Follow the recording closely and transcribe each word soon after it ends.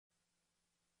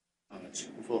much.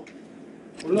 What?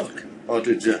 Well, look. Oh, I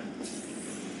did, yeah.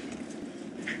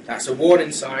 That's a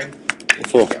warning sign. What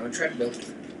for? Get on a treadmill.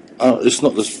 Oh, it's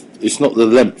not the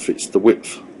length, it's the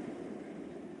width.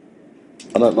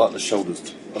 I don't like the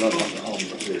shoulders. I don't like the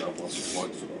arms up here. Otherwise, it's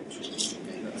wide for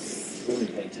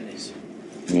Tennis.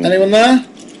 Anyone there?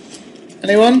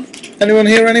 Anyone? Anyone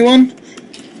here? Anyone?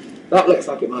 That looks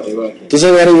like it might be working. Does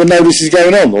anyone even know this is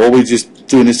going on, or are we just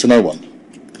doing this to no one?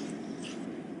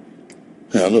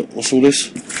 Yeah, look, what's all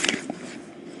this?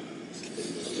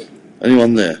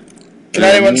 Anyone there? Can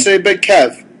anyone see Big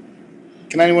Kev?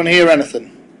 Can anyone hear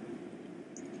anything?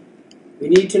 We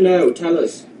need to know. Tell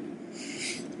us.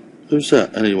 Who's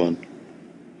that? Anyone?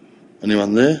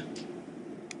 Anyone there?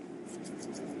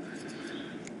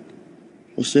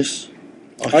 What's this?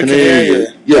 I can hear you.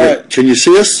 Yeah, Right. but can you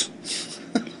see us?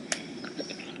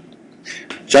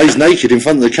 Jay's naked in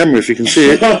front of the camera if you can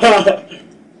see it.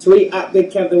 Tweet at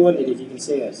Big Kev the Wanted if you can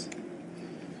see us.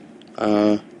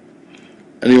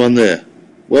 Anyone there?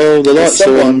 Well, the lights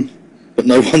are on, but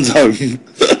no one's home.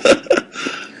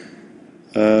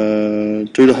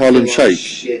 Do the Harlem Shake.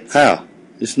 Shit. How?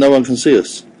 It's no one can see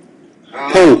us.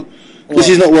 Paul, this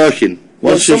is not working.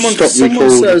 Well, Once you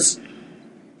stop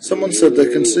someone said they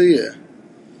can see you.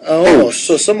 Oh,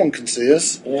 so someone can see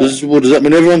us. Yeah. does that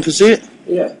mean everyone can see it?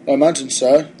 Yeah. I imagine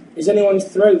so. Is anyone's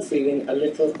throat feeling a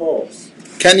little hoarse?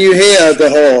 Can you hear the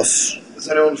horse? Does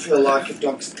anyone feel like a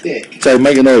dog's dick? So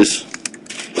make a noise.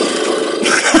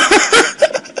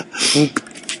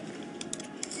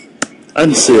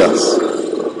 And see us.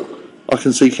 I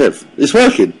can see Kev. It's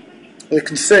working. They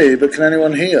can see, but can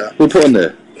anyone hear? We'll put on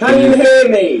there. Can you hear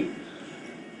me?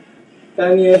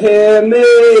 Can you hear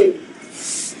me?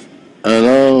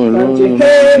 Hello. Can you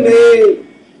hear me?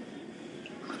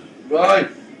 Right.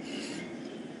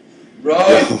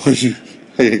 Right.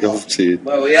 Here you go, to you.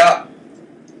 Where we at?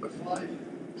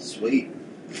 Sweet.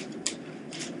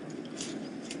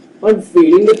 I'm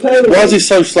feeling the pain. Why is he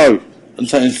so slow and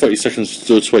taking 30 seconds to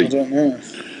do a I tweet? don't know.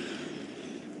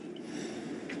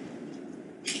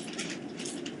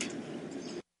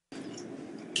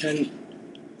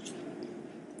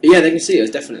 Yeah, they can see us,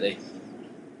 definitely.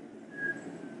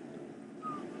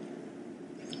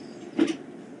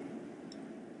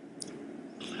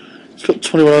 It's got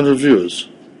 2,100 viewers.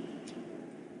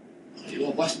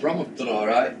 Well, West Brom have done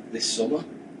alright this summer.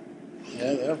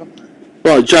 Yeah, they haven't.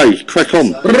 Right, Jay, crack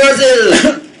on.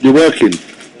 Brazil! You're working.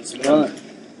 Right.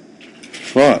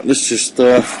 Right, let's just. Take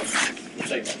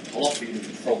that coffee and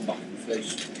throw back in the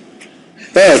face.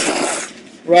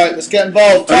 Bev. Right, let's get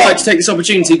involved. I'd like to take this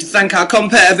opportunity to thank our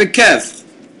competitor, Big Kev.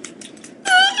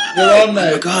 You're on, Oh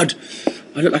mate. God,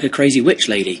 I look like a crazy witch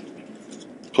lady.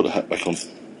 Put the hat back on.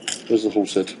 Where's the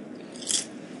horse head?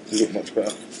 You look much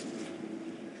better.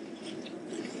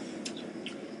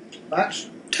 Max?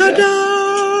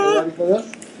 Ta-da! You ready for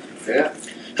this? Yeah.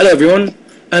 Hello, everyone.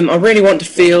 I really want to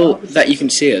feel that you can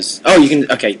see us. Oh, you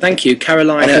can. Okay, thank you, I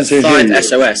Carolina can see 5 you.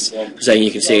 SOS, for saying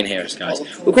you can see and hear us, guys.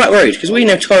 We're quite worried because we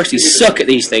notoriously suck at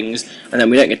these things, and then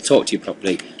we don't get to talk to you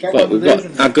properly. But we've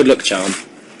got our good luck charm,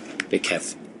 Big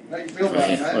Kev. Make you feel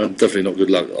better, mate. I'm definitely not good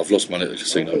luck. I've lost money at the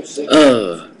casino.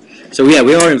 So yeah,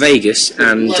 we are in Vegas,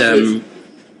 and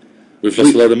We've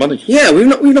lost a load of money. yeah, we've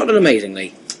not done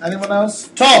amazingly. Anyone else?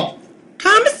 Tom!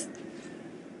 Thomas.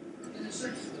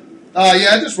 Oh,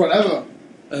 yeah, just whatever.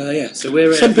 Yeah. So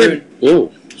we're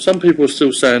Some people are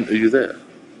still saying, "Are you there?"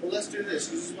 Well, let's do this.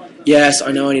 This is my Yes,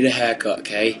 I know I need a haircut,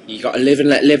 okay? You gotta live and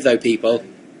let live though, people.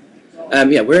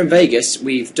 Yeah, we're in Vegas.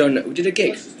 We did a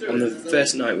gig on the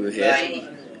first night we were here.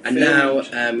 And now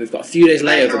we've got a few days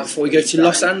layover before we go to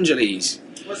Los Angeles.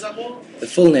 What's that one? The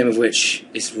full name of which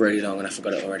is really long and I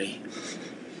forgot it already.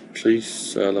 Please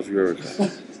say I love you, Erica.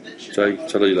 Jay,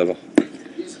 tell her you love her.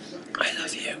 I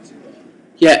love you.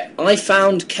 Yeah, I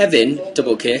found Kevin,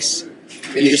 double kiss.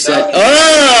 You just said,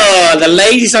 oh, the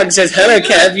lady song says, hello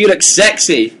Kev, you look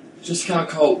sexy. Just can't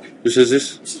coke. Who says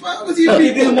this? What's the matter with you? Have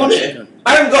you been money?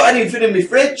 I haven't got anything in my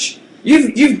fridge.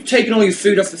 You've taken all your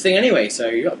food off the thing anyway, so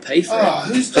you got to pay for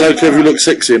it. Who's Hello, Kev, you look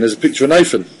sexy, and there's a picture of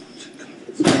Nathan.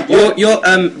 Your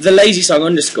the lazy song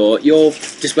underscore, your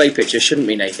display picture shouldn't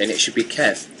be Nathan, it should be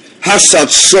Kev. Hashtag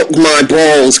suck my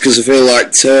balls because I feel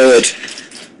like turd.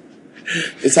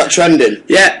 Is that trending?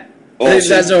 Yeah, Awesome.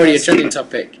 that's already a trending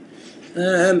topic.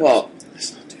 What?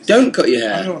 Don't cut your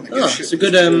hair. Oh, it's a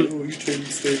good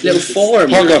little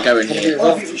forum we've got going here.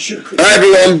 Hi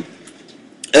everyone.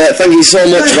 Thank you so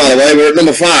much, by the way. We're at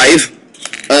number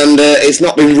 5, and it's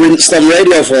not been rinsed on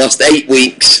radio for the last 8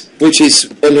 weeks, which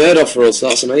is unheard of for us.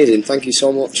 That's amazing. Thank you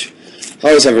so much. How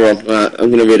is everyone? Right,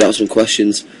 I'm going to read out some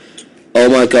questions. Oh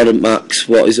my God, Max,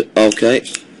 what is it? Okay.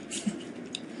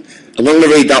 I'm not going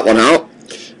to read that one out.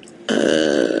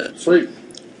 Sweet.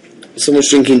 Someone's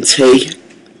drinking tea.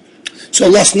 So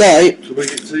last night, Should we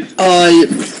get tea? I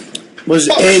was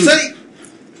in.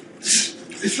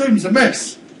 This room's a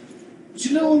mess. Do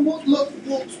you know what look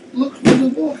when we're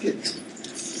walking?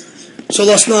 So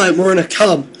last night we were in a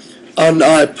cab, and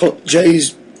I put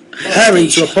Jay's hair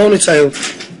into a ponytail,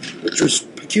 which was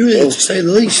peculiar to say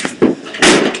the least.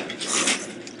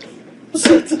 What's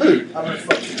that do?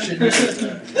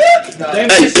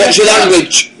 Hey, what's your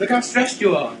language? Look how stressed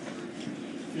you are.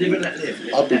 Live and let live.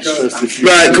 I'd be stressed if you...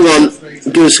 Right, come on.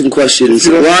 Give us some questions.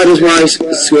 Why does my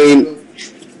screen...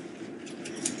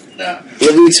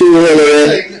 Love you too,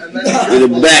 Hillary. You're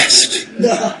the best.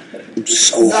 I'm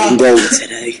so hungover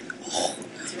today. Oh,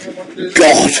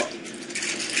 God. I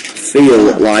feel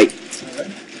like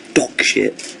dog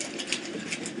shit.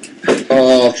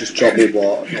 Oh, just drop me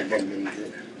water.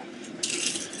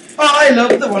 Oh, I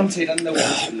love the wanted and the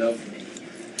wanted love me.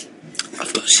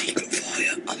 I've got a secret for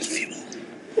you. I love you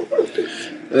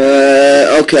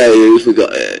all. Okay, who've we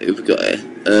got here?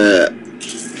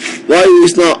 Why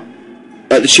is not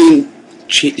at the Teen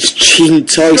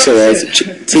Choice Awards?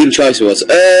 Teen Choice Awards?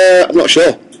 I'm not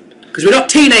sure. Because we're not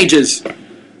teenagers.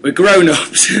 We're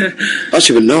grown-ups.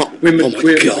 Actually, we're not. We're oh my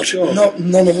God. Sure.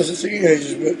 None of us are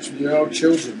teenagers, but We're all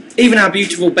children. Even our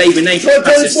beautiful baby Nathan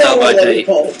passes start by date.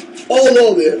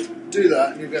 all of you. Do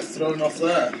that and you get thrown off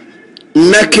there.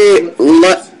 Neki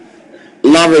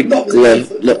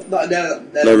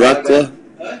Laragla.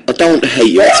 I don't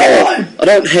hate you at all. I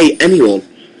don't hate anyone.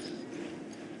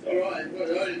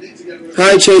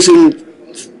 Hi, chasing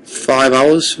 5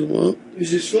 hours. What?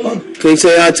 This is fun. Can you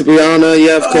say hi to Brianna?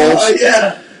 Yeah, of course.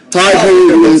 Yeah. Hi,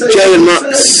 Jay and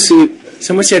Max.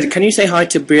 Someone said, can you say hi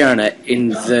to Brianna in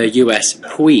the US,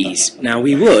 please? Now,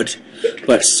 we would,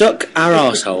 but suck our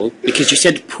arsehole because you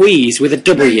said please with a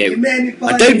W.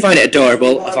 I don't find it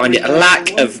adorable, I find it a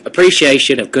lack of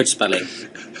appreciation of good spelling.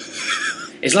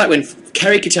 It's like when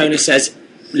Kerry Katona says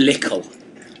lickle.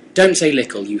 Don't say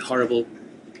lickle, you horrible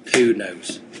poo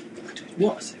nose.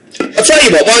 What? I'll tell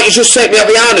you what, why don't you just take me up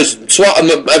behind us and swat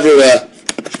them everywhere?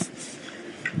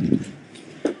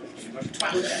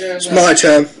 It's my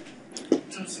turn.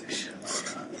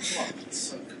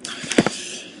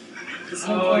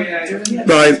 Oh, yeah.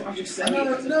 Right.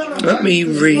 Let me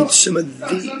read some of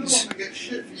these. I get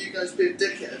shit for you guys being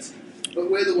dickheads, but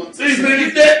we're the ones Oh,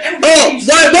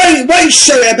 wait,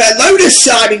 shut up about load of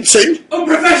signing to.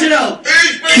 Unprofessional!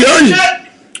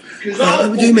 Right,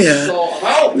 let me do my hair.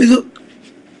 Let me look.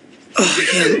 Oh,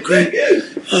 yeah, I look great.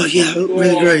 Oh, yeah, I look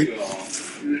really great.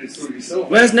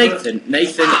 Where's Nathan?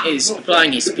 Nathan is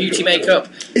applying his beauty makeup.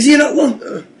 Is he in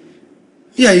Atlanta?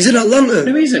 Yeah, he's in Atlanta.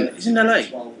 No, he isn't. He's in LA.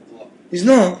 He's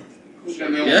not.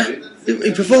 Yeah?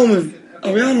 He performed with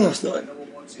Ariana last night.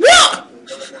 What?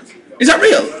 Is that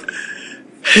real?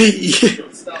 Hey,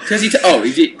 Because he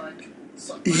he did.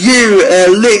 you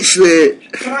literally.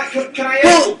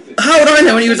 Well, how would I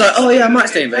know when he was like, oh yeah, I might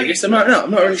stay in Vegas? I'm like, no,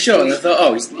 I'm not really sure. And I thought,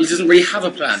 oh, he doesn't really have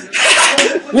a plan.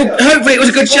 Well, hopefully it was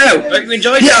a good show. Hope you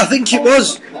enjoyed it. Yeah, I think it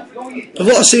was. Of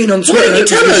what I've seen on What Twitter, did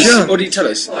you tell it was a us? show. What did you tell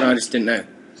us? Oh, I just didn't know.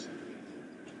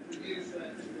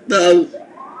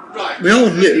 We all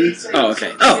knew. Oh,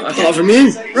 okay. Oh, okay. Apart from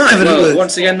you. Right, Evidently. well,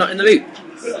 once again, not in the loop.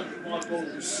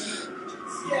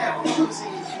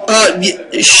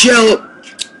 Shell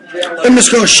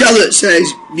 _ Charlotte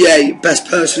says, yay, best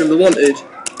person of the wanted.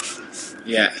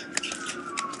 Yeah.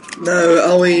 No,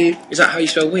 are we... Is that how you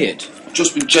spell weird? I've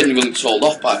just been genuinely told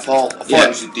off by Paul. I thought he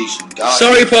was a decent guy.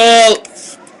 Sorry, Paul!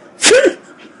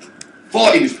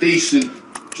 Thought he was decent.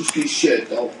 Just get shit,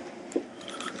 though.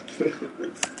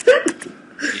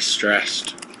 He's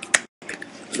stressed.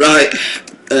 Right,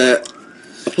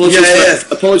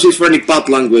 apologies for any bad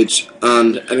language,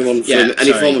 and anyone from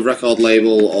any form of record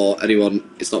label or anyone,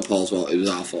 it's not Paul's fault, it was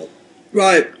our fault.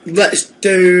 Right, let's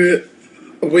do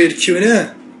a weird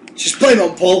Q&A. Just blame it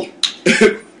on Paul.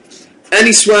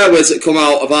 Any swear words that come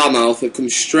out of our mouth have come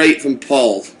straight from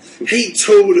Paul. He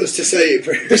told us to say it,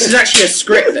 bro. This is actually a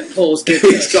script that Paul's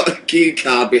given He's got a cue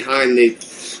card behind the...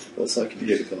 What's that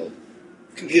computer called?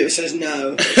 Computer says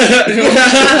no.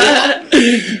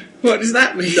 What does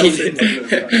that mean?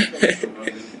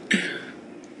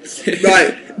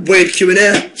 Right, weird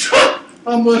Q&A.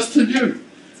 I'm worse than you.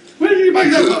 Where did you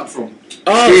make that up from?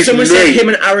 Oh, someone said him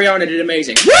and Ariana did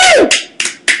amazing. Woo!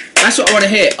 That's what I want to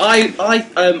hear.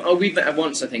 We've met her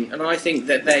once, I think, and I think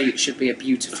that they should be a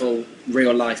beautiful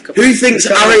real life couple. Who thinks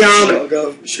Ariana...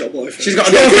 She's got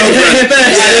a girlfriend.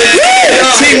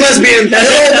 Team lesbian. I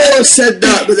almost said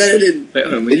that, but then I didn't. Wait,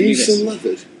 hold on, Are we can you do still this.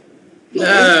 leathered?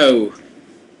 No.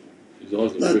 His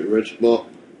eyes look a bit red. What?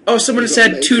 Oh, someone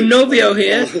said tu novio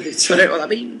here. I don't know what that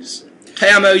means. Te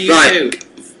amo, you Right.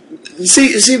 too.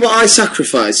 See what I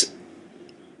sacrifice?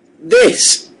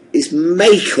 This is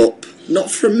makeup,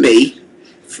 not from me,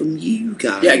 from you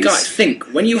guys. Yeah, guys, think.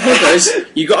 When you hug us,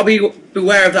 you got to be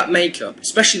beware of that makeup,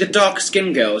 especially the darker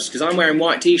skinned girls, because I'm wearing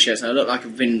white t-shirts and I look like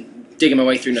I've been digging my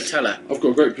way through Nutella. I've got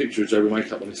a great picture of Joe with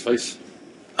makeup on his face.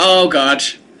 Oh, God.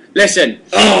 Listen.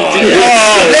 Oh,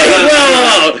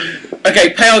 Whoa. Okay,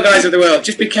 pale guys of the world,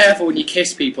 just be careful when you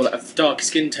kiss people that have darker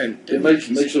skin tone. It makes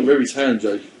you look very tan,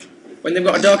 Joe. When they've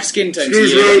got a darker skin tone to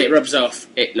Excuse you me. and it rubs off,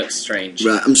 it looks strange.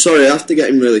 Right, I'm sorry, I have to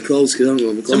get him really close because I don't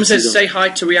know the Someone says say hi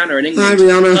to Rihanna in England. Hi,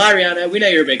 Rihanna. Hi, Rihanna. We know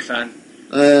you're a big fan.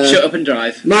 Shut up and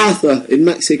drive. Martha in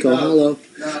Mexico, hello.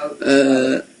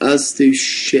 As do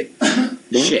ship.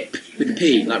 What? Ship. With a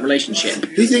P, like relationship.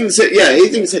 He thinks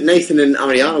that Nathan and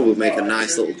Ariana would make a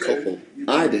nice little couple.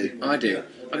 I do. I do.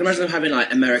 I can imagine them having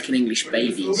like American English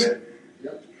babies.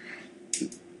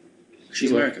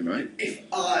 She's American, right?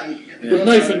 Would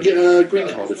Nathan get a green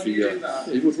card if he would,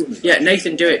 wouldn't he? Yeah,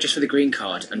 Nathan do it just for the green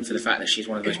card and for the fact that she's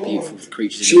one of the most beautiful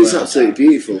creatures in the She's world. absolutely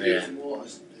beautiful. Yeah.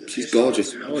 She's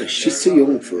gorgeous. How old is she? She's too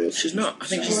young for us. She's not. I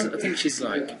think she's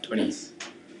like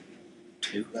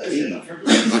 22.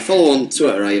 I follow on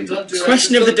Twitter, I am.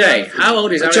 Question of the day. How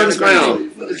old is Ariana John's my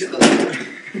Grande?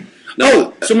 arm.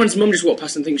 No! Someone's mum just walked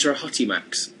past and thinks you're a hottie,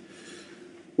 Max.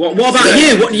 What about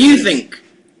you? What do you think?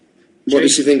 What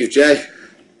does she think of Jay?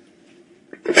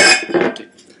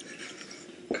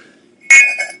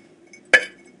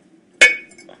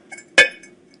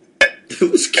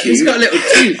 It was cute. He's got a little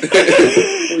tooth.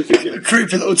 A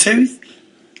creepy little tooth.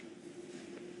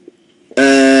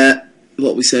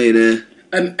 What are we saying here?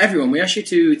 Everyone, we asked you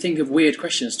to think of weird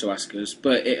questions to ask us,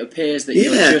 but it appears that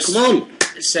you're Yeah, just come on.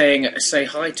 saying say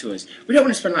hi to us. We don't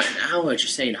want to spend like an hour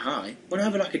just saying hi. We want to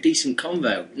have like a decent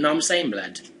convo. No, I'm saying,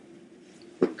 bled.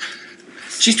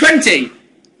 She's 20.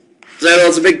 So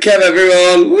that's a big Kev,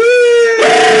 everyone. Woo!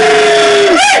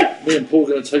 Me and Paul are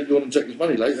going to take you on and check his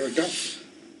money later and go.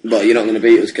 Well, you're not going to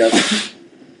beat us, Kev.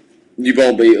 You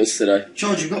won't beat us today.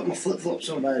 George, you've got my flip flops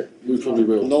on, mate. We probably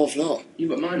will. No, I've not. You've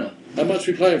got mine on. How much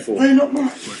are we playing for? They're not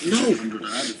mine. No.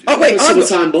 Oh wait, It's I've got,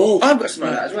 summertime ball. I've got some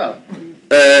like that as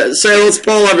well. Say hello to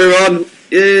Paul, everyone.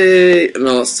 Yay.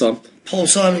 No, that's Tom. Paul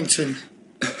Symington.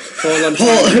 Paul on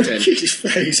Paul, Timington. his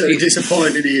face, how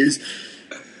disappointed he is.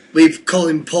 We've called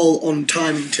him Paul on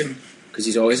Timington. Because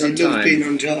he's always on He loves being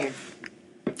time. on time.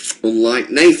 Unlike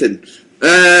Nathan.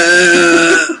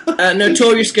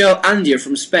 Notorious girl Andia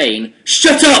from Spain.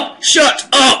 Shut up! Shut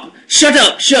up! Shut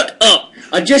up! Shut up!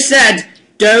 I just said,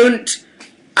 don't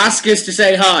ask us to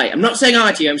say hi. I'm not saying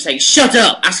hi to you, I'm saying shut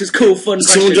up! Ask us cool, fun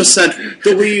Someone questions. just said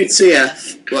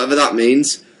WTF, whatever that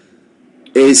means,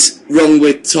 is wrong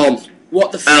with Tom.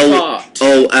 What the fart?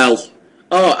 LOL.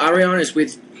 Oh, Ariana's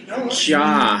with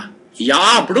Ja.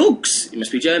 Ja, Brooks! It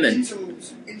must be German.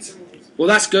 Well,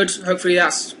 that's good. Hopefully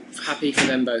that's happy for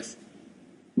them both.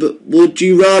 But would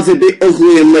you rather be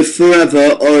ugly and live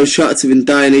forever or attractive and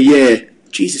die in a year?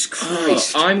 Jesus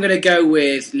Christ. Oh, I'm going to go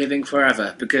with living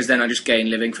forever, because then I just gain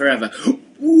living forever.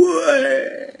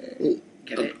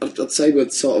 Get it? I'd say we're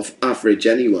sort of average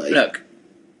anyway. Look.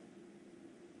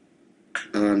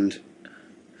 And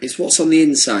it's what's on the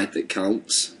inside that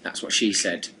counts. That's what she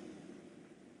said.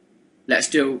 Let's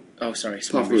do... Oh, sorry.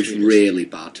 Apart from it's really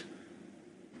bad.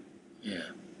 Yeah.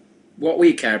 What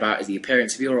we care about is the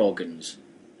appearance of your organs.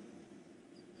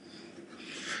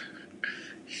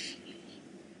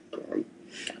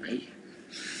 Okay.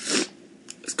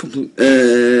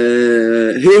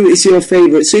 Who is your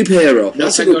favourite superhero?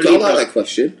 That's a good. I like that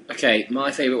question. Okay,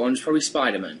 my favourite one's probably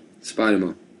Spider-Man.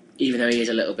 Spider-Man. Even though he is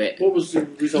a little bit... What was the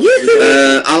result?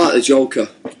 I like the Joker.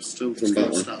 Still From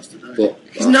Batman. starts today. But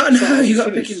He's not... No, you got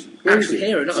to pick his actual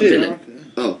hero, not a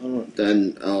villain.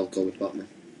 then I'll go with Batman.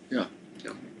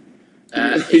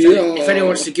 If anyone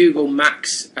wants to Google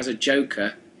Max as a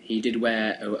Joker, he did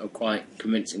wear a quite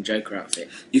convincing Joker outfit.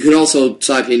 You can also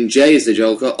type in Jay as the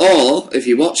Joker, or if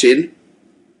you're watching,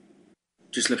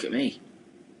 Just look at me.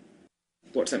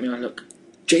 What does that mean I look?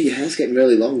 Jay, your hair's getting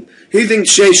really long. Who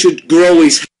thinks Jay should grow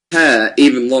his hair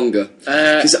even longer?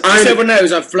 Just so everyone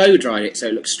knows, I've flow dried it, so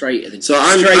it looks straighter than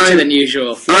than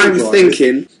usual. I'm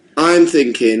thinking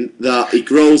that he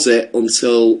grows it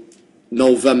until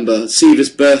November, Siva's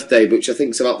birthday, which I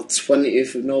think is about the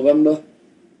 20th of November.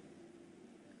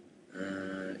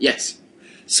 Yes.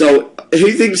 So,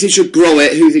 who thinks he should grow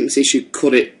it? Who thinks he should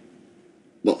cut it,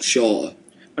 shorter?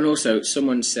 And also,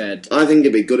 someone said... I think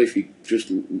it'd be good if you just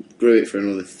grew it for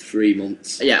another 3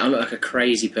 months. Yeah, I look like a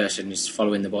crazy person who's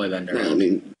following the boy band around. I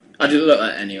mean... I do look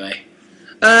like that anyway.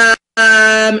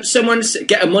 Someone's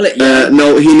get a mullet. Yeah.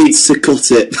 No, he needs to cut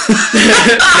it.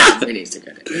 No, he needs to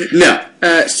get it.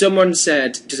 No. Someone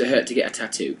said, "Does it hurt to get a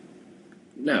tattoo?"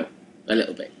 No, a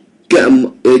little bit. Get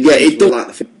him. Yeah, it does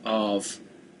like the. Of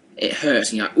it hurts,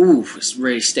 and you're like, "Ooh, it's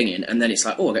really stinging," and then it's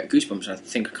like, "Oh, I get goosebumps." And I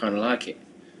think I kind of like it.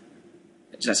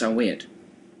 Does that sound weird?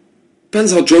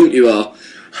 Depends how drunk you are.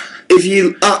 If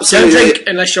you absolutely Don't drink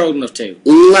unless you're old enough to.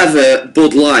 leather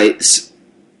Bud Lights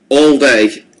all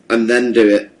day and then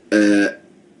do it,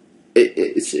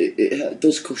 it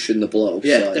does cushion the blow.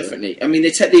 Yeah, so, definitely. I mean,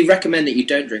 they recommend that you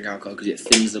don't drink alcohol because it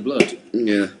thins the blood.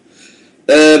 Yeah.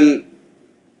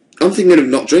 I'm thinking of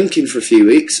not drinking for a few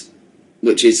weeks,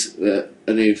 which is a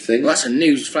new thing. Well, that's a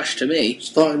news flash to me.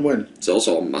 Starting when? It's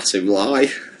also a massive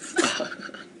lie.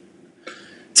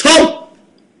 Tom!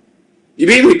 You're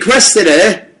being requested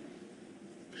here.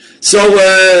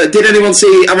 So, did anyone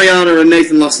see Ariana and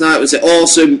Nathan last night? Was it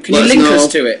awesome? Can you link us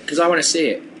to it? Because I want to see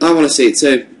it. I want to see it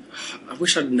too. I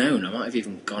wish I'd known. I might have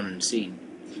even gone and seen.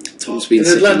 Tom's been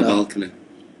sitting on the balcony.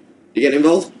 You getting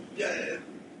involved? Yeah.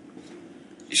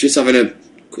 He's just having a.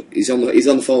 He's on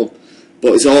the phone,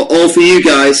 but it's all for you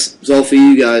guys. It's all for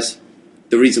you guys.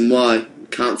 The reason why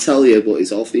can't tell you, but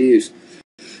it's all for you.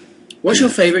 What's your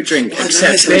favourite drink?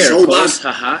 Except beer, of course.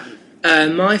 Haha.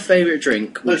 My favourite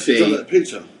drink would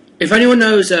be. If anyone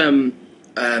knows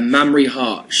Mamrie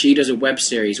Hart, she does a web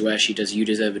series where she does You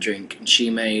Deserve a Drink, and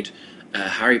she made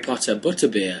Harry Potter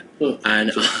butterbeer,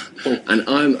 and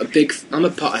I'm a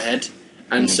Potterhead,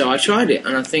 and so I tried it,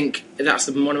 and I think that's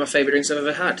one of my favourite drinks I've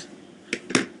ever had.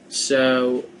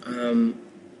 So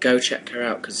go check her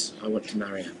out because I want to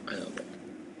marry her a little bit.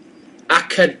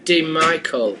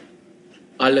 Academical,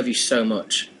 I love you so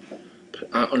much. But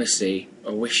honestly,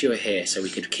 I wish you were here so we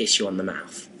could kiss you on the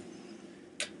mouth.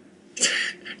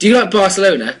 Do you like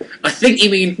Barcelona? I think you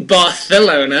mean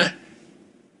Barcelona.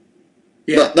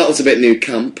 Yeah. That was a bit new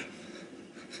camp.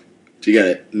 Do you get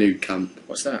it? New camp.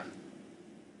 What's that?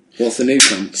 What's the new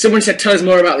camp? Someone said, tell us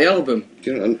more about the album.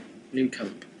 Do you know, New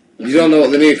camp. you don't know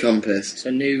what the new camp is? It's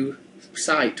a new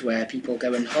site where people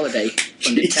go on holiday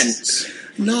under tents.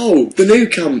 No, the new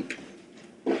camp.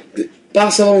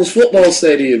 Barcelona's football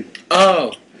stadium.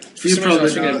 Oh. You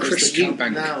probably know of Chris it's the camp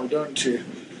Eubank. now, don't you?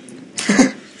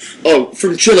 Oh,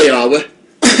 from Chile, are we?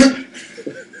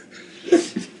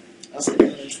 That's the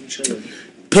from Chile.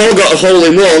 Paul got a hole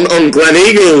in one on Glen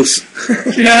Eagles.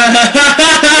 That's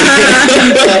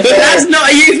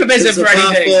not a euphemism It's a for par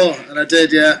anything. 4, and I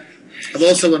did, yeah. I've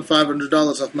also won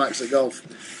 $500 off Max at golf.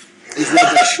 He's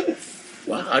rubbish.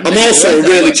 Wow, I'm also a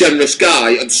really generous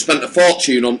guy and spent a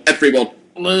fortune on everyone.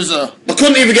 Loser. I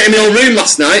couldn't even get in my own room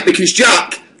last night because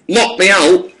Jack locked me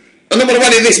out. And then when I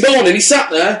went in this morning, he sat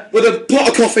there with a pot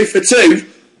of coffee for 2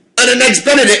 and an eggs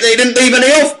Benedict that he didn't leave any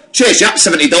of. Cheers, Jack.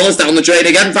 $70 down the drain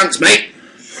again. Thanks, mate.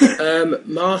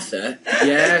 Martha,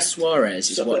 Suarez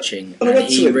is watching, I and went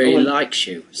to he him. really likes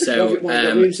you. So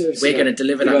we're going to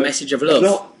deliver that message of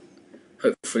love.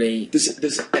 Hopefully,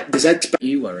 There's eggs.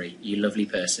 you worry, you lovely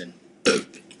person.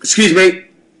 Excuse me.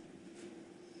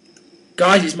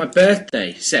 Guys, it's my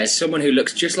birthday, says someone who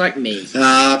looks just like me.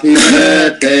 Happy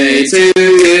birthday to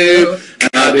you.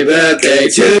 Happy birthday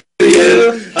to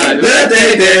you. Happy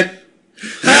birthday, dear.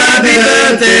 Happy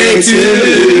birthday to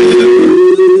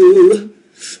you.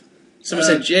 Someone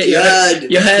said, Jay, your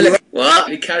hair looks... What?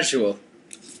 Really casual.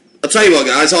 I'll tell you what,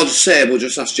 guys. I'll just say we'll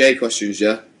just ask Jay questions,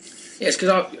 yeah? Yes,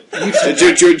 because Do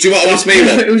you want to ask me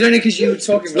one? It was only because you were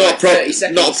talking for Not like a pro- 30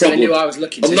 seconds, not a so I problem. knew I was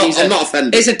looking. I'm not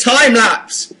offended. It's a time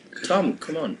lapse. Tom,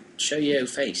 come on, show your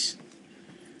face.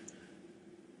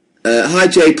 Hi,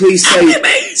 Jay. Please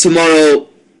say tomorrow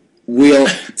we'll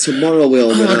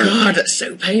Oh my god, that's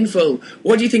so painful.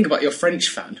 What do you think about your French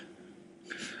fan?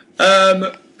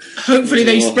 Hopefully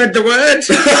they spread the word.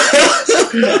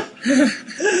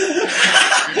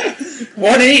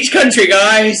 One in each country,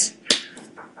 guys.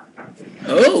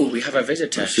 Oh, we have a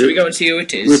visitor. Should we go and see who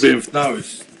it is? No,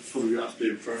 it's probably that's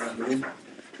being thrown out the room.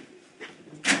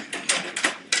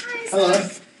 Hello.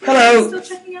 Hello. Still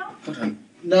checking out? Hold on.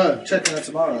 No, checking out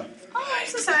tomorrow. Oh, I'm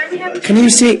so sorry. We haven't. Can you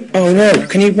see? Oh no.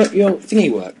 Can you put your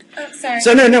thingy work? Oh, sorry.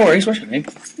 So no worries. What's your name?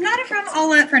 Not a problem. I'll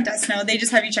let front desk know. They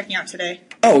just have you checking out today.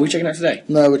 Oh, are we checking out today?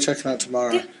 No, we're checking out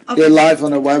tomorrow. Yeah, We're live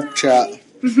on a web chat.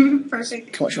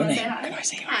 Perfect. What's your Wanna name? say hi? Can I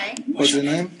say Hi. What's your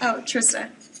name? Oh, Trista.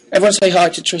 Everyone say hi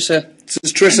to Trissa. This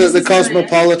is Trisha at the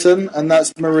Cosmopolitan, and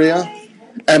that's Maria.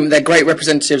 They're great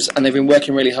representatives and they've been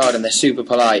working really hard and they're super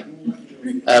polite.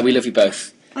 We love you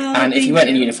both. And if you weren't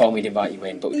in uniform, we'd invite you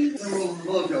in. But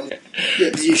Yeah,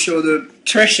 did you show the...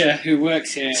 Trisha, who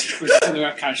works here, was on the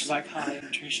webcam. She's like, "Hi,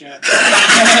 I'm Trisha."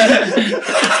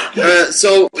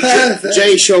 So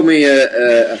Jay showed me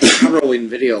a harrowing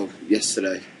video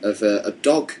yesterday of a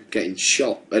dog getting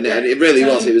shot, and it really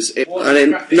was.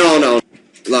 No,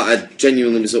 like I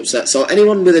genuinely was upset. So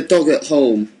anyone with a dog at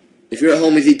home, if you're at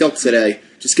home with your dog today,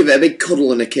 just give it a big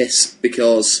cuddle and a kiss,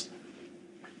 because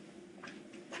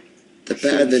they're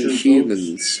better than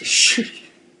humans.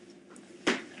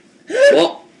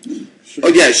 What? Oh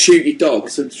yeah, shoot your dog. I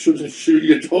said, shouldn't shoot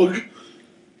your dog.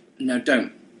 no,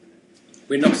 don't.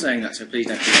 We're not saying that, so please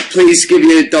don't. Do that. Please give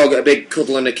your dog a big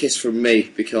cuddle and a kiss from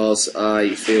me, because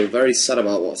I feel very sad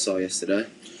about what I saw yesterday.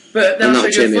 But that I'm was not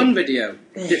a good Jamie. fun video.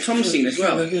 That Tom's seen as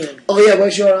well Oh yeah,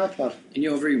 where's your iPad? in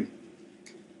your room.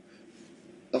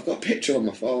 I've got a picture on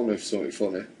my phone of something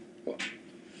funny.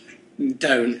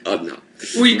 Don't. Oh no.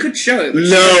 Well, you could show it.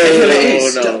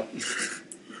 No.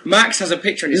 Max has a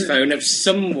picture on his phone of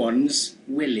someone's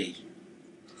willy.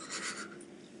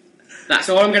 That's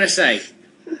all I'm going to say.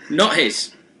 Not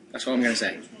his. That's all I'm going to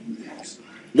say.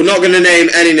 We're not going to name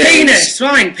any names. Penis!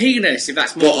 Fine, penis, if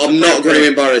that's more But I'm not going to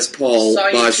embarrass Paul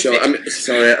by Scientific. showing.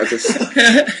 Sorry, I just.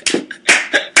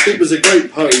 It was a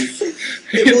great pose.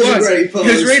 It was a great pose.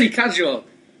 It was really casual.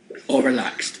 Or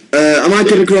relaxed. Am I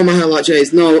going to grow my hair like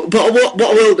Jay's? No. But what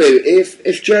I will do,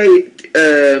 if Jay.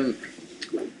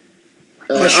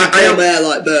 I should grow my hair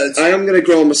like birds. I am going to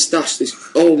grow a moustache this.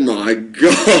 Oh my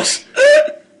god!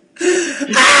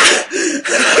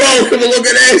 Oh, come and look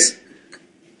at this!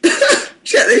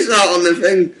 Check this out on the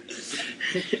thing.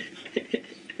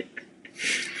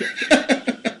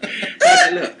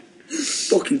 Look.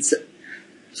 Fucking.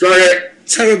 Sorry.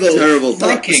 Terrible.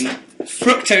 Fucking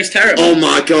fructose terrible. Oh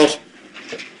my god.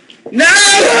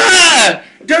 No!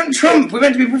 Don't trump! We're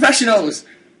meant to be professionals.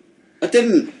 I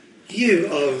didn't. You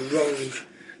are wrong.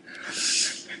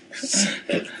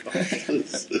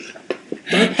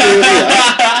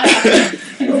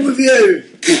 Wrong with you?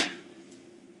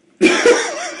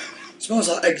 Smells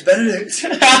like Eggs Benedict.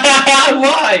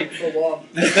 Why? For one.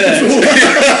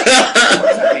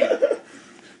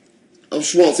 I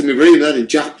was walked in my room then, and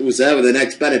Jack was there with an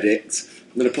Eggs Benedict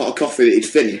and then a pot of coffee that he'd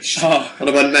finished. Oh. And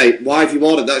I went, mate, why have you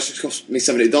ordered that? It's just cost me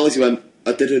 $70. He went,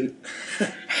 I didn't.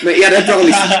 Mate, he had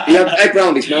egg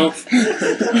round his mouth.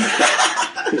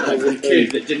 Like the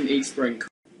kid that didn't eat spring.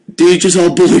 Do you just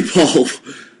all bully Paul?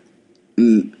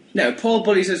 No, Paul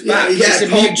bullies us back. Yeah, It's a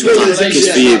Paul mutual bullies us, Kiss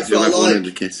relationship. for you, that's what I everyone like. wanted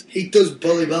a kiss. He does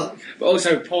bully back. But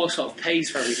also, Paul sort of pays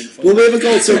for everything for Will us. we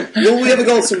ever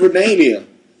go to Romania?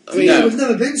 I mean, No. We've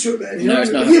never been to Romania. No,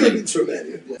 it's not Have you ever happening. been to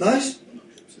Romania? Nice?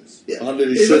 Yeah. I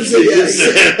nearly He said loves it, yes.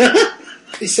 yeah.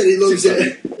 He said he loves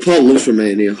it. Paul loves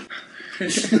Romania.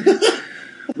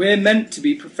 We're meant to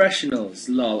be professionals.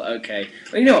 Lol. Okay.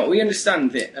 Well, you know what? We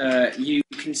understand that you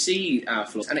can see our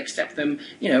flaws and accept them,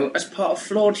 as part of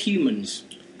flawed humans,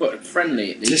 but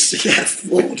friendly at least. Just, yeah,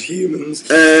 flawed humans.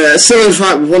 Still in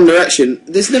fight with One Direction.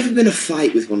 There's never been a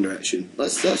fight with One Direction.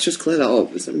 Let's just clear that up.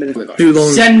 There's never been a... Too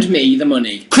long. Send me the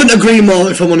money. Couldn't agree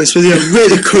more, if I'm honest with you.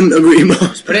 Really couldn't agree more.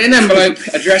 Put it in an envelope,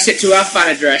 address it to our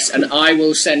fan address, and I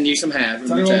will send you some hair in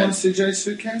Does anyone return. want to see Jay's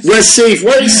suitcase? Where's Steve?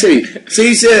 Where is Steve?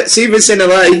 Steve is in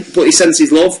LA, but he sends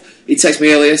his love. He texted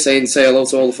me earlier saying say hello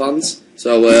to all the fans.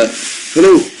 So,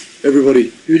 hello,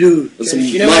 everybody. You do. And some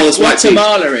You know marvellous what white teeth.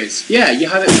 tamala is? Yeah, you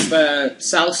have it with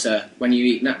salsa when you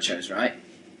eat nachos, right?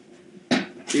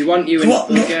 We want you in What?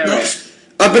 No, Bulgaria. that's,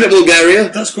 I've been to Bulgaria.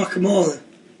 that's guacamole.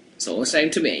 It's all the same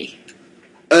to me.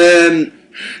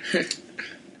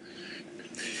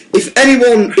 If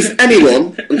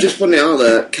anyone, I'm just putting it out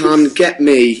there, can get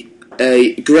me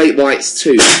a great white's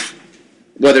tooth,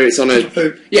 whether it's on a...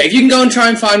 Yeah, if you can go and try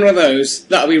and find one of those,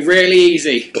 that'll be really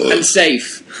easy and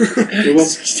safe. We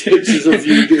want pictures of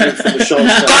you doing it from the show.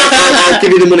 I'll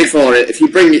give you the money for it. If you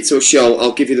bring it to a show,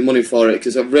 I'll give you the money for it,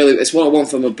 because it's what I want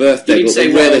for my birthday, You need to but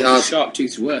say they're really what hard. shark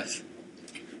tooth's worth.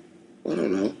 I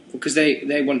don't know. Because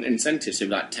they want incentives of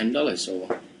like $10,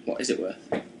 or what is it worth?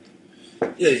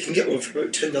 Yeah, you can get one for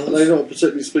about $10. Are they not a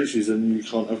particular species and you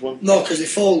can't have one? No, because they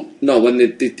fall. No, when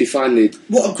they find the...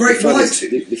 What a great white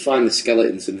tooth. They find the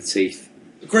skeletons in the teeth.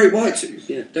 A great white tooth.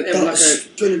 Yeah. Don't they have like That's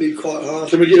going to be quite hard.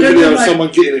 Can we get a Don't video they of like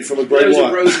someone getting it from a great rows of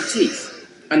white? rows of teeth,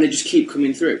 and they just keep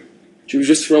coming through? Should we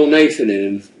just throw Nathan in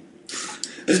and...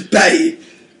 As bait.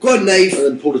 Go on, Nate. And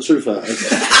then pull the tooth out.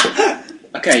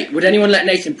 Okay, would anyone let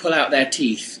Nathan pull out their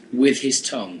teeth with his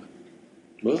tongue?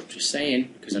 What? Just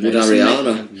saying, because I know With this is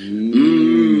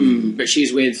Ariana. but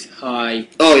she's with Hi.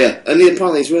 Oh yeah, and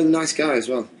apparently he's a really nice guy as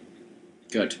well.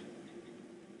 Good.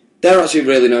 They're actually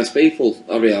really nice people,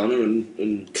 Ariana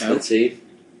and Cool. the team.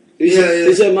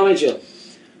 Who's her manager?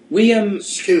 We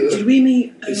Scooter. Did we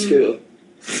meet? It's Scooter.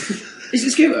 Is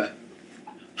it Scooter?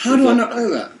 How do I not know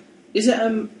that? Is it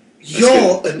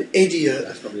You're an idiot.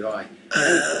 That's probably right.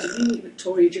 Did we meet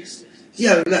Victoria Justice?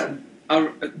 Yeah, we met him I,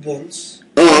 once.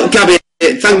 Oh, Gabby,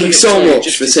 thank you so Victoria much for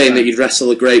Justice saying fan. that you'd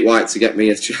wrestle a great white to get me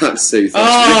a tracksuit.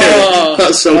 Oh!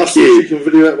 That's so I'll see if cute. you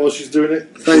can video it while she's doing it.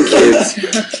 Thank you.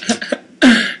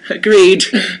 Agreed.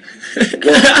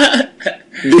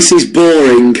 This is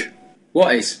boring.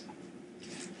 What is?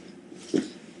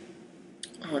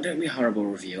 Oh, don't be a horrible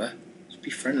reviewer. Just be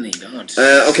friendly, God.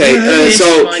 Okay,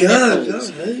 so My nipples.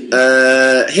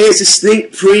 here's a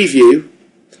sneak preview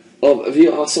of. Have you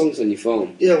got our songs on your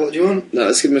phone? Yeah, what do you want? No,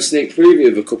 let's give them a sneak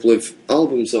preview of a couple of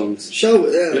album songs. Show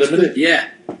it, yeah. In a minute. Yeah.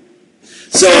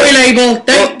 So, Sorry, label. Don't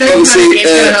panic. obviously, It's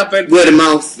gonna happen. Word of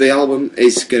Mouth, the album,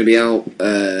 is going to be out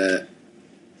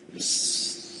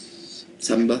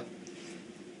September.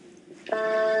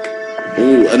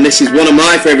 Ooh, and this is one of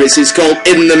my favourites. It's called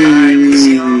In the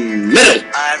Middle.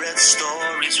 I read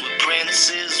stories where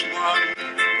princes won.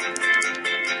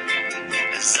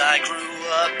 As I grew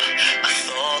up, I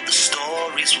thought the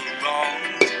stories were wrong.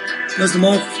 Where's the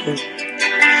microphone?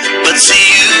 But to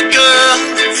you, girl,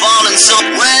 falling so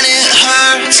when it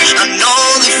hurts, I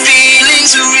know the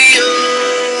feelings are real.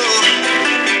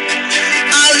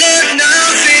 I let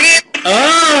nothing in.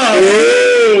 Oh!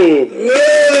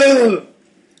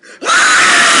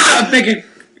 A bigger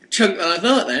chunk than I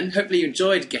thought then. Hopefully you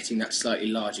enjoyed getting that slightly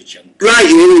larger chunk. Right,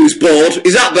 you who's bored.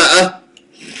 Is that better?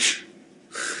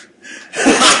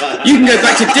 You can go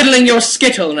back to diddling your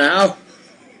skittle now.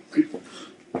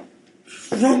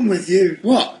 What's wrong with you?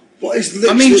 What? What is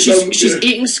I mean, literally she's wrong with you?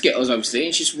 eating Skittles, obviously,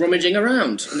 and she's rummaging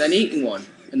around, and then eating one,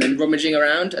 and then rummaging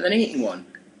around, and then eating one.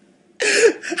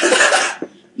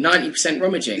 90%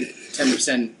 rummaging,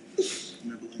 10%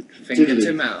 finger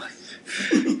to mouth.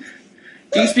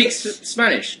 Do you speak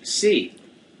Spanish? Si.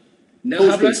 No Paul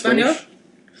hablo speaks español? Spanish.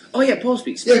 Oh yeah, Paul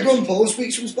speaks Yeah, Spanish. go on, Paul,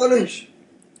 speak some Spanish.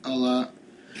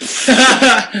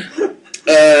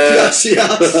 Yes.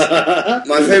 Yes.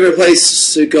 My favourite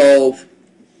place to go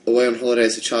away on holiday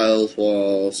as a child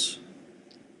was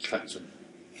Clacton.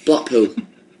 Blackpool.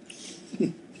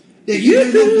 Yeah, you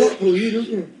love Blackpool, you don't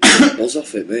you? What's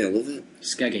off it, mate? I love it.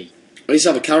 Skeggy. I used to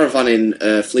have a caravan in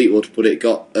Fleetwood, but it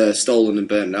got stolen and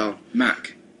burned down.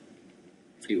 Mac.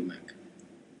 Fleetwood Mac.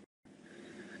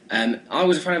 I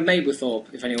was a fan of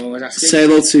Mablethorpe, if anyone was asking. Say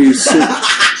hello to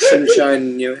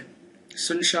Sunshine Newer.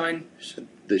 Sunshine.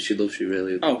 That she loves you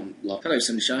really a Oh, lot. hello,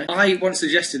 Sunshine. I once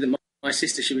suggested that my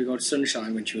sister should be called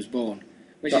Sunshine when she was born.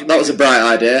 That was a bright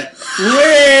idea.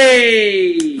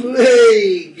 Way!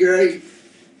 Hey, great.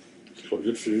 It's quite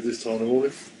good for you this time of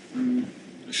morning.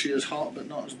 Is she as hot but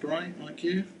not as bright like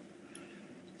you?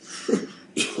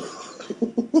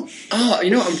 Oh, you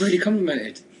know what? I'm really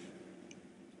complimented.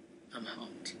 I'm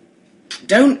hot.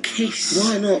 Don't kiss.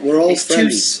 Why not? We're all It's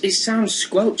friends. too. It sounds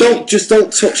squelchy.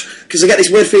 Don't touch, because I get this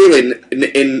weird feeling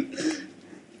in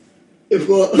If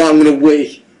what? that I'm going to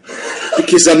wee.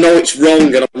 Because I know it's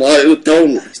wrong, and I'm like, oh,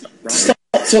 don't. It's not right. Stop,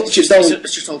 touch it, It's don't.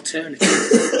 just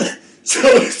alternative. So,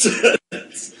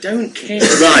 Don't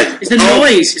kiss. Right. It's the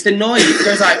noise. It's the noise. It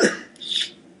goes like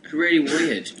really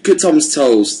weird. Look at Tom's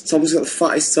toes. Tom's got the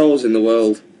fattest toes in the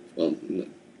world. Well,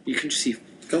 You can just see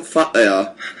look how fat they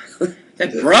are.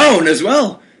 they're brown as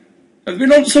well. Have you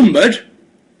been on sunbird?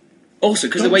 Also,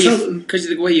 because Don't tell them. of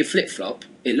the way you flip flop,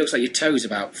 it looks like your toe's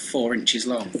about 4 inches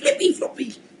long. Flippy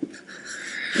floppy.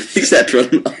 Etc.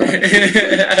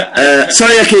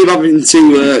 Sorry I keep having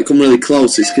to come really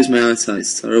close. It's because my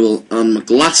eyesight's terrible. And my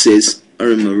glasses are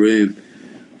in my room.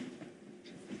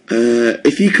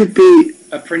 If you could be...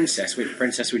 A princess, which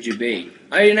princess would you be?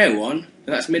 I already know one,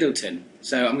 and that's Middleton.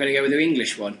 So I'm going to go with the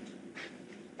English one.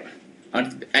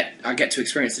 I get to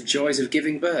experience the joys of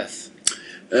giving birth.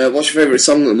 what's your favourite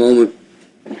song at the moment?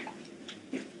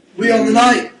 We on the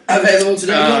night available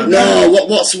today. No,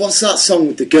 what's that song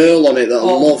with the girl on it that I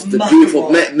love? The Macklemore. beautiful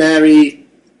Mary...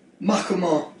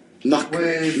 Macklemore.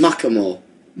 With- Macklemore.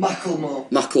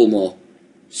 Macklemore.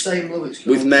 Same lyrics.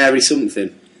 With Mary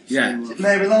something. Yeah. Is it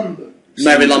Mary Lambert?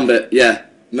 Mary Lambert, yeah.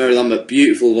 Mary Lambert,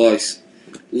 beautiful voice.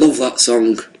 Love that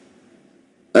song.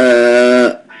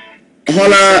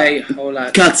 Hola, Say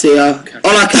hola. Katia.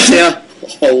 Hola, Katia.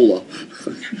 Hola.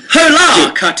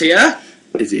 Hola, Katia.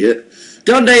 Idiot.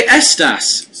 Donde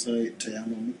estas? Say te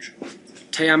amo mucho.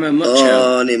 Te amo mucho.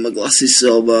 Oh, I need my glasses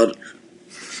so bad.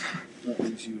 That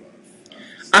means you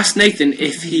Ask Nathan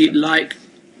if he like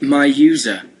my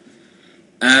user.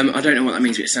 I don't know what that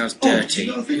means, but it sounds dirty.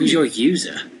 you got a thing? Who's your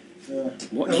user? are.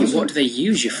 What do they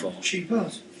use you for? Cheap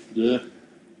ass. Yeah.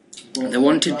 The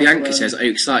Wanted Bianca says, "Are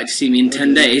you excited to see me in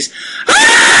 10 days?"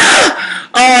 Ah!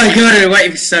 Oh my god, I've been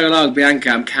waiting for so long, Bianca.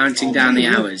 I'm counting down the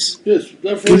hours. Yes,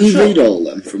 go for Can a you shot. read all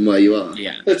of them from where you are?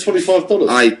 Yeah. They're $25.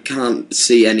 I can't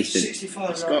see anything.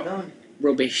 65 got- right now.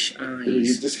 Rubbish You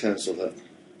eyes. discounts on that.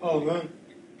 Oh, no.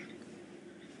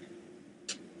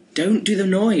 Don't do the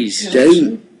noise.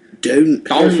 Don't. Don't.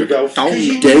 Go for golf. Don't.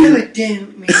 You Don't. know it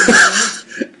didn't mean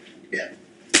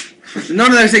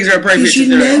None of those things are appropriate to You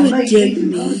do. know it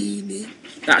didn't mean it.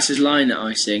 That's his line that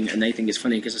I sing, and they think it's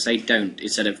funny because I say don't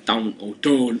instead of don't or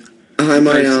don't. Hi,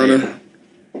 Mariana.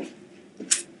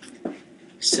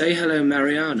 Say hello,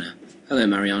 Mariana. Hello,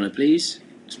 Mariana, please.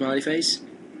 Smiley face.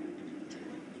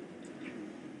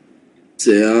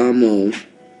 Te amo.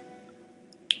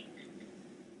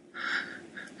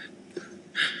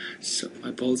 Suck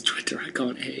my balls, Twitter. I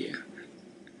can't hear you.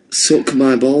 Suck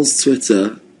my balls,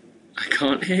 Twitter. I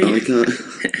can't hear you. I can't.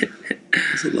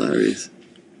 That's hilarious.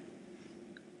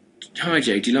 Hi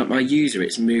Jay, do you like my user?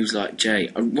 It's moves like Jay.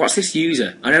 What's this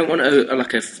user? I don't want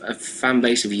a fan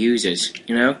base of users.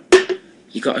 You know,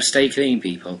 you got to stay clean,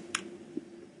 people.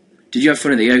 Did you have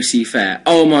fun at the OC fair?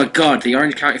 Oh my god, the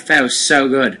Orange County Fair was so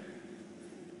good.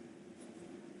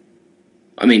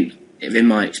 I mean, in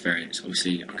my experience,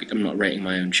 obviously, I'm not rating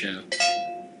my own show.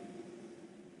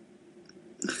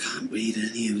 I can't read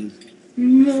any of them.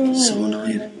 No. So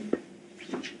annoying.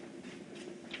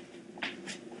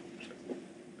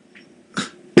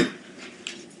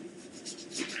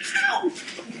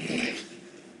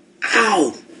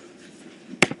 Ow!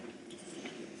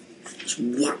 Just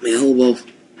whacked my elbow.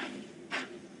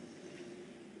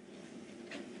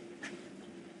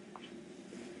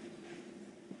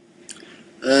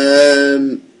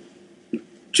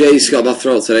 Jay's got a bad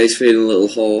throat today, he's feeling a little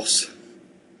hoarse.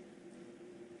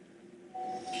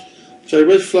 Jay,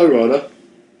 where's Flow Rider?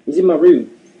 He's in my room.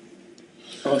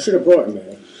 Oh, I should have brought him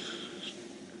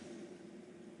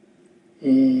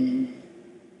here.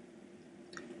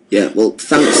 Yeah, well,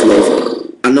 thanks,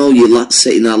 love. I know you're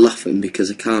sitting there laughing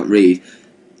because I can't read.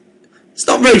 It's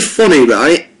not very funny,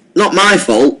 right? Not my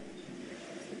fault.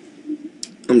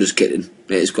 I'm just kidding.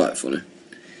 It is quite funny.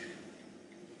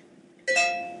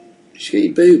 Should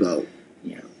you get your boob out?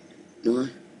 Yeah. Why?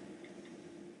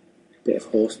 Bit of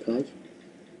horseplay.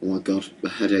 Oh my god, the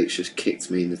headache's just kicked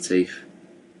me in the teeth.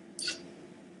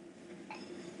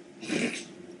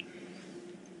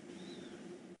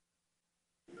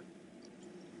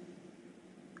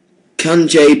 Can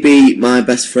Jay be my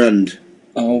best friend?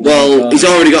 Oh, Well, he's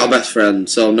already got a best friend,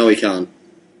 so no he can't.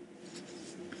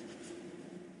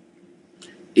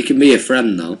 He can be a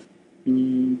friend though.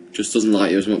 Just doesn't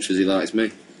like you as much as he likes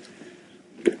me.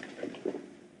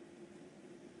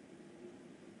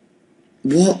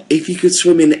 What? If you could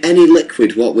swim in any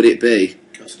liquid, what would it be?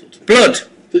 Custard. Blood.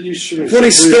 Didn't you swim in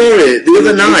Funny some story, weird- the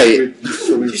other night...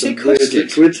 Swim in Did you say some weird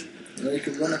custard? liquid. And then you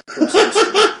can run across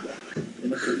it.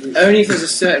 Look at you. Only if there's a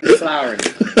certain flour in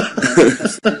it.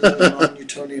 Custard is a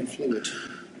non-Newtonian fluid.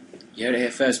 You heard it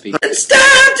here first, people. And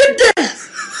starved to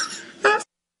death!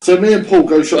 So me and Paul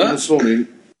go shopping What? this morning.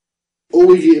 All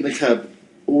we get in the cab,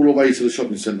 all the way to the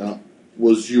shopping centre,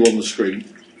 was you on the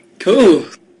screen. Cool.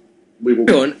 We were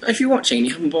Go on, if you're watching and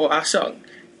you haven't bought our song,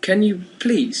 can you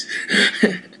please?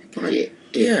 Buy it.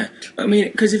 Yeah, I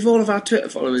mean, because if all of our Twitter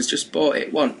followers just bought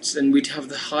it once, then we'd have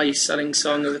the highest selling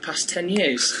song of the past 10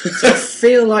 years. So I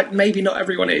feel like maybe not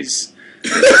everyone is.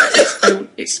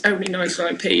 It's only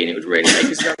 99p and it would really make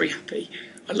us very happy.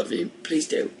 I love you, please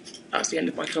do. That's the end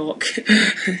of my talk.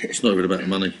 It's not even about the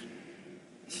money.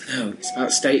 No, it's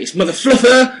about status. Mother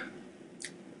fluffer!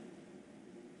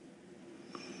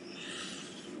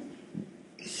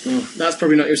 Oh, that's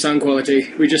probably not your sound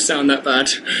quality. We just sound that bad.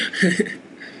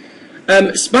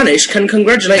 Spanish can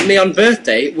congratulate me on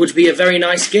birthday would be a very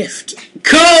nice gift.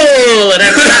 Cool!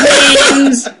 Whatever that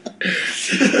means!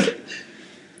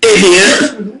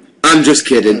 Idiot! I'm just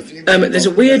kidding. There's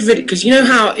a weird video, because you know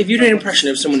how if you do an impression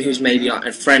of someone who's maybe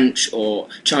like French or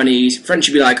Chinese, French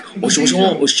would be like, and then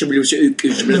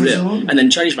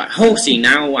Chinese would be like, horsey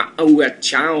now,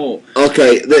 ciao.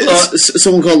 Okay,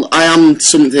 someone called I Am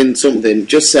Something Something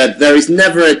just said, there is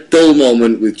never a dull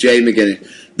moment with Jay McGinney.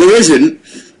 There isn't,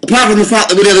 apart from the fact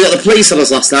that we nearly got the police on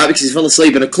us last night because he fell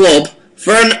asleep in a club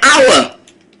for an hour.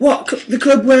 What? The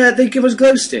club where they give us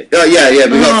glow stick? Yeah, we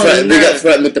got Oh, threatened. no. We got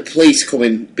threatened with the police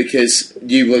coming because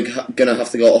you were going to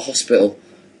have to go to hospital.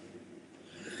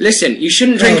 Listen, you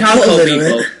shouldn't drink Oh, alcohol, put a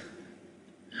little people.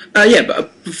 in Yeah,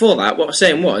 but before that, what I was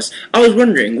saying was, I was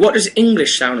wondering, what does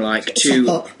English sound like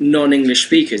to non-English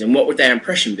speakers, and what would their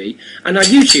impression be? And I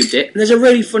YouTubed it, and there's a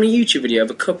really funny YouTube video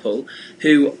of a couple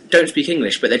who don't speak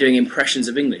English, but they're doing impressions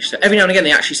of English. So every now and again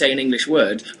they actually say an English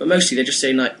word, but mostly they're just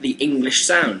saying like the English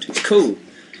sound. It's cool.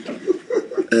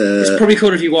 It's probably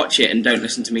cool if you watch it and don't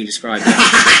listen to me describe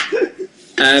it.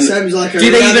 Sounds like a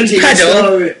do they even pedal?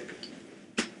 Story.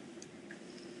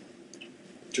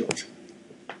 George.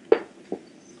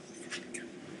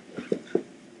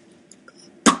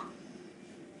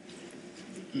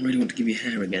 I really want to give you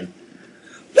hair again.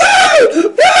 Woo!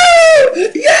 Woo!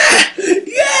 Yeah!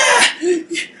 Yeah!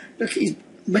 Look, he's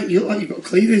making you look like you've got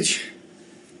cleavage.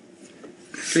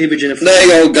 Cleavage in a... There you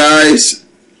go, guys.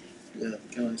 Yeah,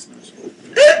 guys.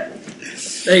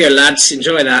 There you go, lads.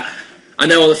 Enjoy that. I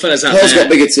know all the fellas out Paul's there. got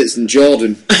bigger tits than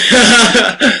Jordan.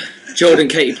 Jordan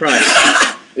Katie Price.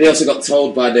 He also got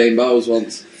told by Dane Bowles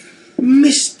once.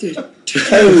 Mr.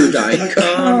 Toad, I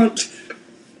can't.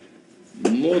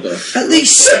 Mother. At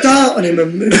least start on him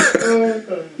and move.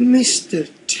 Mr.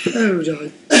 Toad,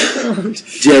 I can't.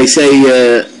 Jay,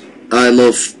 say, I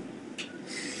love...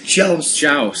 Joust.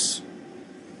 Joust.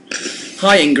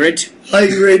 Hi, Ingrid. Hi,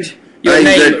 Ingrid. Your Hi,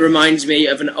 name Ingrid. reminds me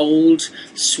of an old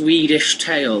Swedish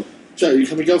tale. Joe, you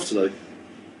coming golf today?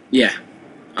 Yeah.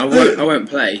 I won't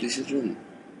play. This is wrong.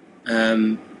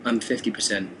 I'm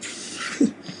 50%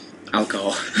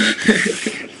 alcohol.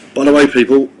 By the way,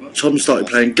 people, Tom started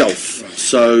playing golf.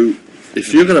 So,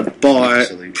 if you're going to buy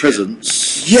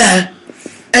presents, Yeah.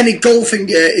 Any golfing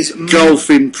gear is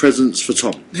golfing presents for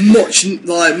Tom. much And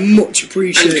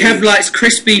appreciated. Kev likes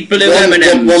crispy blue One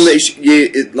M&Ms.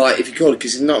 that like, if you could,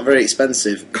 because it's not very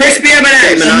expensive. Crispy a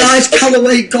M&Ms! nice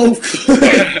Callaway golf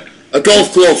club. A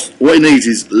golf glove. What he needs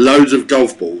is loads of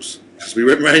golf balls. Because we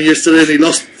went round yesterday and he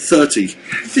lost 30.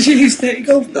 Did you use 30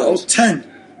 golf balls? 10.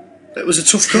 It was a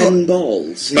tough course. 10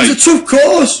 balls. It was a tough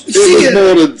course. It was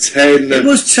more than 10. It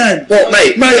was 10. What,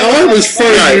 mate? Mate, I was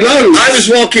throwing you loads. I was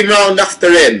walking round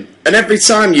after him, and every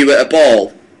time you hit a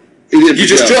ball, you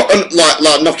just drop like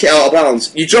knock it out of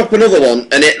bounds. You drop another one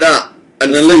and hit that,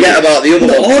 and then forget about the other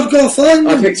But one. I'd go find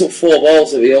I them. picked up 4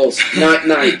 balls at yours.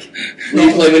 Nike. Were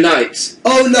you playing with Nikes?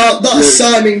 Oh no, that's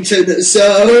Symington.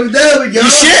 So there we go. You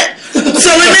shit!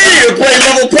 So we knew you were playing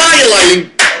level prior lane.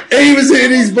 He was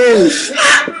hitting his balls.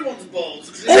 Everyone's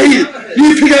balls. Hey,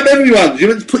 you pick up everyone. You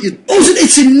went to put your... I wasn't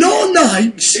hitting no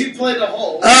nights. He played a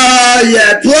hole.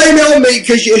 Yeah, blame it on me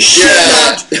because you're shit.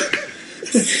 lad.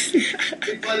 He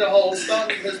played a hole.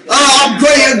 Starting his I'm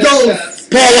great at golf.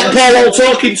 Paul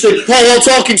O'Talkington. Paul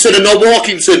O'Talkington and not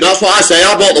Walkington. That's what I say.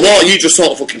 I bought the water. You just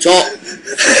talk fucking talk.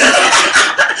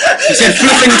 He said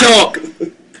fluffing talk.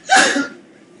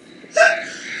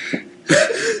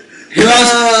 Who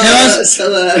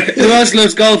else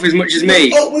loves golf as much as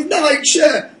me? Oh, with Nikes,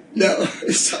 yeah. No,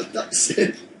 that's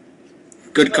it.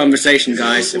 Good conversation,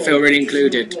 guys. I feel really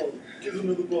included. Give him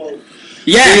the ball.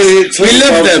 Yes, we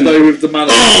love them. With the man.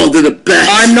 Oh, they're the best.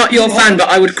 I'm not your fan, but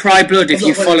I would cry blood if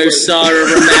you follow Sarah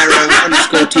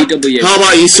Romero _TW. How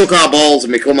about you suck our balls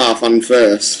and become our fan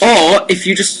first? Or if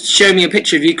you just show me a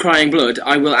picture of you crying blood,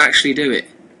 I will actually do it.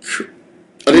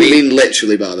 I didn't mean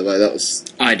literally, by the way. That was.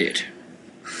 I did.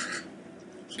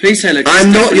 Please say, look.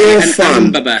 I'm not your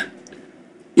fan.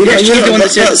 Yes, she's the one that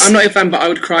said, I'm not your fan, but I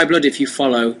would cry blood if you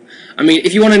follow. I mean,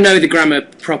 if you want to know the grammar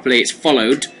properly, it's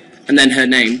followed, and then her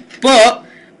name. But,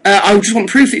 I just want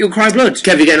proof that you'll cry blood.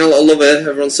 Kev, you're getting a little love here.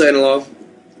 Everyone's saying hello.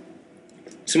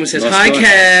 Someone says, Nice hi, guy.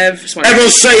 Kev. Someone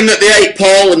Everyone's saying that they hate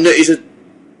Paul and that he's a...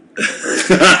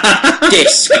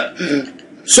 disc.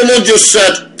 Someone just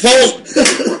said, Paul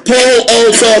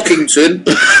O'Talkington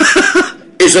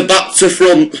is a back to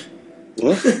front.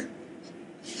 What?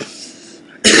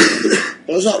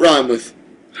 What does that rhyme with?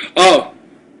 Oh.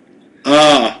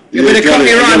 Ah. You're going to cut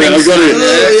me rhyming. I've got it.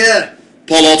 Oh, yeah.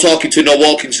 Paul O'Talkington, not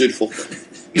Walkington, fucker.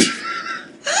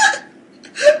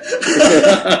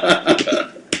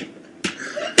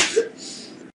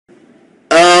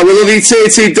 We love you,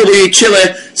 TTW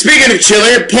Chile. Speaking of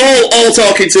Chile, Paul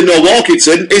O'Talkington, no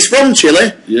Walkington, is from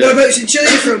Chile. Yeah. Whereabouts in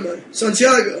Chile from, man?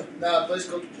 Santiago? No, a place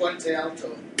called Puente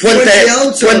Alto.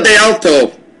 Puente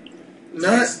Alto.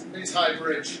 Nice. Means high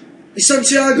bridge. It's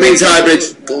Santiago. Means hybrid.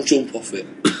 Go jump off it.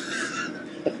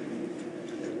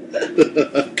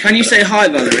 Can you say hi,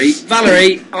 Valerie?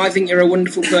 Valerie, I think you're a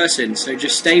wonderful person, so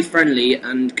just stay friendly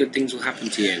and good things will happen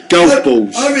to you. Golf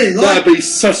balls. I really like- That'd be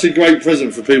such a great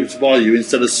present for people to buy you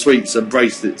instead of sweets and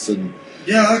bracelets and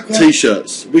Yeah, I quite...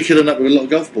 t-shirts. We could end up with a lot of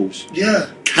golf balls. Yeah.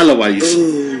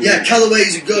 Callaways. Yeah,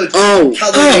 Callaways are good. Oh.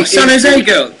 Callaway Oh, San Jose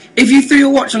girl. If you threw your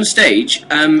watch on stage,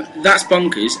 that's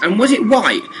bonkers. And was it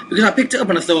white? Because I picked it up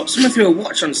and I thought, someone threw a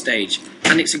watch on stage,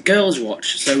 and it's a girl's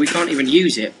watch, so we can't even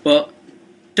use it. But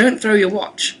don't throw your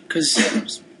watch, because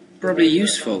it's probably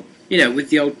useful. You know, with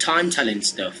the old time-telling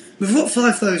stuff. We've got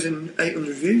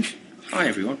 5,800 views. Hi,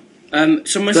 everyone.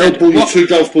 Someone They'll said... ball you 2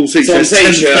 golf balls each. So I'm There's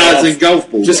saying, 10,000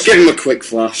 golf balls. Just give him a quick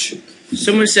flash.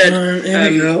 Someone said...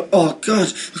 Here we go. Oh,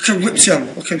 God. Look how whipped I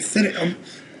am. Look how thin it am.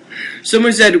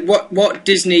 Someone said, what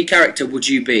Disney character would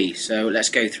you be? So let's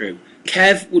go through.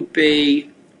 Kev would be...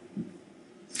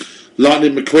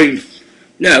 Lightning McQueen.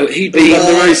 No, he'd be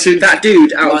that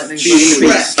dude out of Beauty and the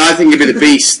Beast. I think he'd be the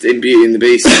Beast in Beauty and the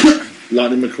Beast.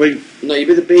 Lightning McQueen. No, you'd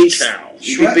be the Beast.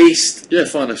 You'd be Beast. Yeah,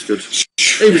 fine, that's good.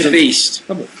 He was a beast.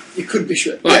 It could be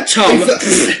Shrek. Right, Tom.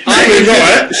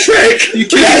 Shrek. You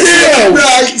can't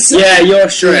right. Yeah, you're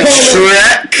Shrek.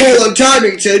 Paul and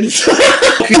Timington.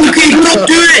 Okay, don't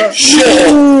do it.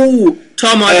 Sure.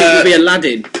 Tom, I think would be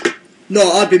Aladdin.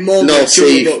 No, I'd be Mowgli. No,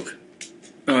 Steve.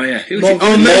 Oh yeah, who Mowgli.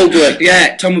 Oh, Mowgli.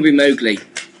 Yeah, Tom would be Mowgli.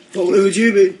 Who would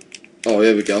you be? Oh,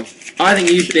 here we go. I think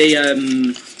you'd be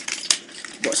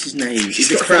what's his name? He's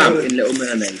the crab in Little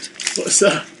Mermaid. What's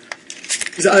that?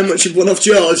 Is that how much you've won off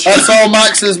George? That's all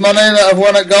Max's money that I've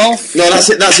won at golf. No, that's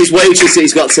it. That's his wages that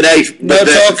he's got today. No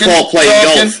talking. For playing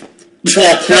golf.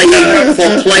 For playing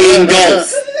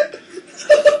golf.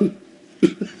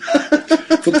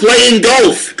 For playing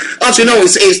golf. Actually, no,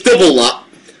 it's double that.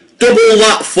 Double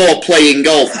that for playing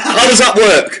golf. How does that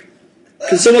work?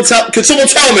 Can someone tell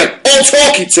me? All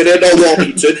talking to no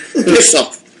walking to. Piss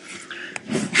off.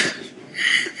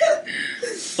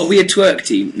 Are we a twerk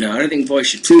team? No, I don't think boys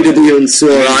should. 2W and Soar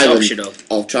Girls Island. should all.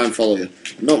 I'll try and follow you.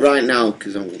 Not right now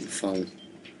because I'm on the phone.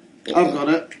 I've got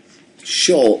it.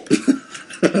 Shut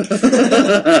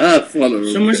up.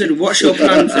 Someone said, "What's your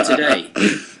plan for today?"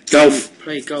 Golf.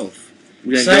 Play golf.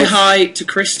 Yeah, Say golf. hi to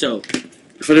Crystal.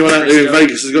 If anyone out there in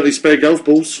Vegas has got any spare golf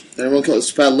balls, Anyone got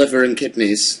spare liver and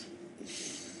kidneys?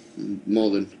 More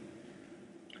than.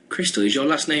 Crystal, is your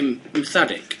last name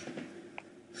Methodic?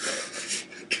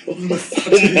 Oh my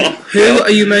Who are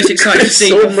you most excited to see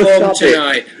So perform methodic.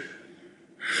 tonight?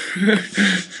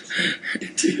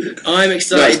 I'm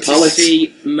excited That's to Palace.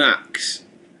 see Max.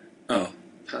 Oh,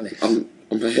 Palace. I'm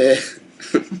here.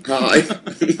 Hi.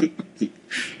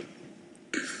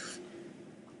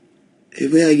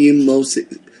 Who are you most?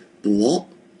 What?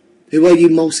 Who are you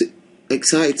most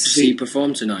excited to See see?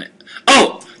 perform tonight.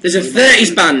 Oh, there's a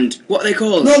 30s band. What are they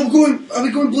called? No, are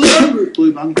we going Blue Man Group?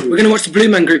 Blue Man Group. We're going to watch the Blue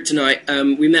Man Group tonight.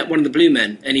 We met one of the Blue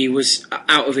Men, and he was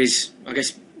out of his, I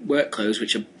guess, work clothes,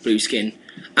 which are blue skin.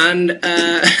 And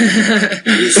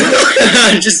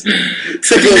just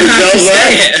Tickle himself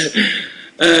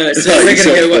there. so we're going to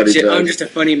go watch it. I'm just a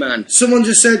funny man. Someone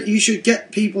just said you should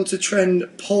get people to trend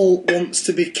Paul wants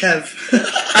to be Kev.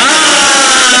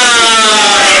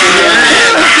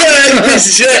 Piece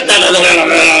of shit.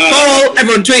 Paul,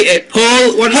 everyone tweet it.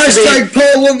 Paul wants to Hashtag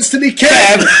Paul wants to be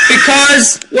Kev. be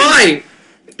because why?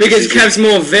 Because Kev's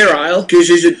more virile. Because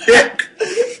he's a dick.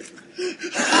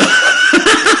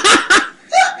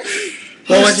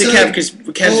 Paul wants to be Kev because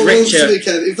Kev's Paul wants to richer. be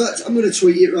Kev. In fact, I'm going to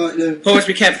tweet it right now. Paul wants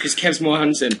to be Kev because Kev's more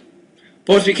handsome.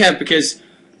 Paul wants to be Kev because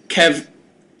Kev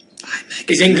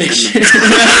is English.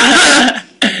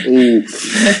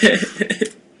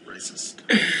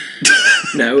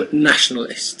 No,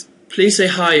 nationalist. Please say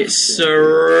hi,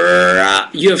 sir.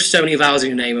 You have so many vowels in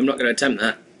your name, I'm not going to attempt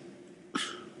that.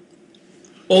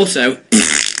 Also,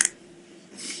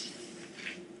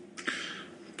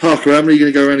 Parker, how many are you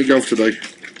going to go around in golf today?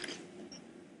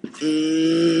 About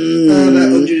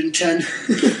 110. What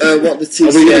the Are we gonna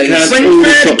TCAs? cancel when all the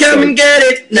Fred top come stones? and get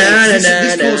it, na na this na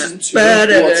course na, isn't too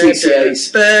ba-da-da-da, What TCAs?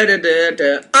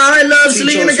 ba-da-da-da. I love Two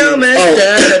Selena choices. Gomez. Oh.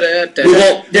 Da-da-da-da, We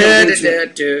won't-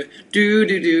 da-da-da-da,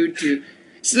 do-do-do-do.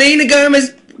 Selena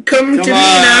Gomez, come to me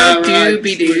now,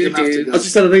 do-be-do-do. I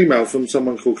just had an email from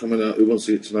someone called coming out who wants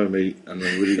to get to know me, and I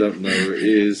really don't know who it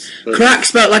is. But Crack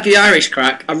spelt like the Irish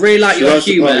crack. I really like She your likes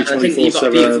to humour, party and I think you've got a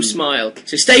 24/7. beautiful smile.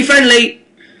 So stay friendly.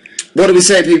 What do we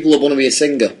say to people that want to be a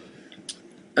singer?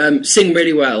 Sing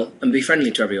really well and be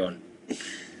friendly to everyone.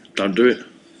 don't do it.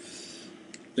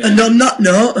 Yeah. And on that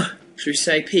note, Should we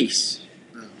say peace?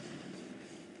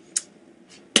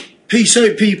 peace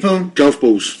out, people. Golf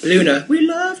balls. Luna, we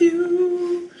love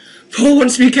you. Paul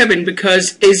wants to be Kevin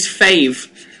because his fave.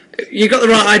 You got the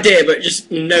right idea, but just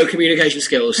no communication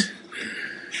skills.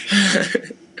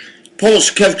 Paul's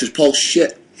Kev because Paul's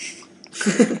shit.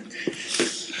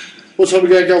 What time are we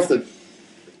going golf then?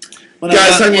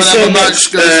 Guys, thank you so Whenever much. Max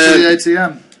goes to the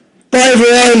ATM. Bye,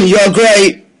 everyone. You're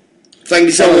great. Thank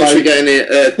you so much for getting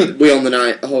it. We on the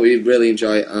night. I hope you really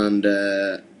enjoy it, and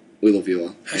We love you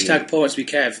all. Hashtag Paul wants to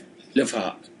be Kev. Love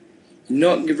heart.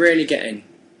 Not really getting.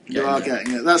 You are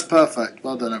getting it. That's perfect.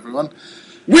 Well done, everyone.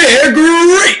 We're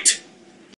great!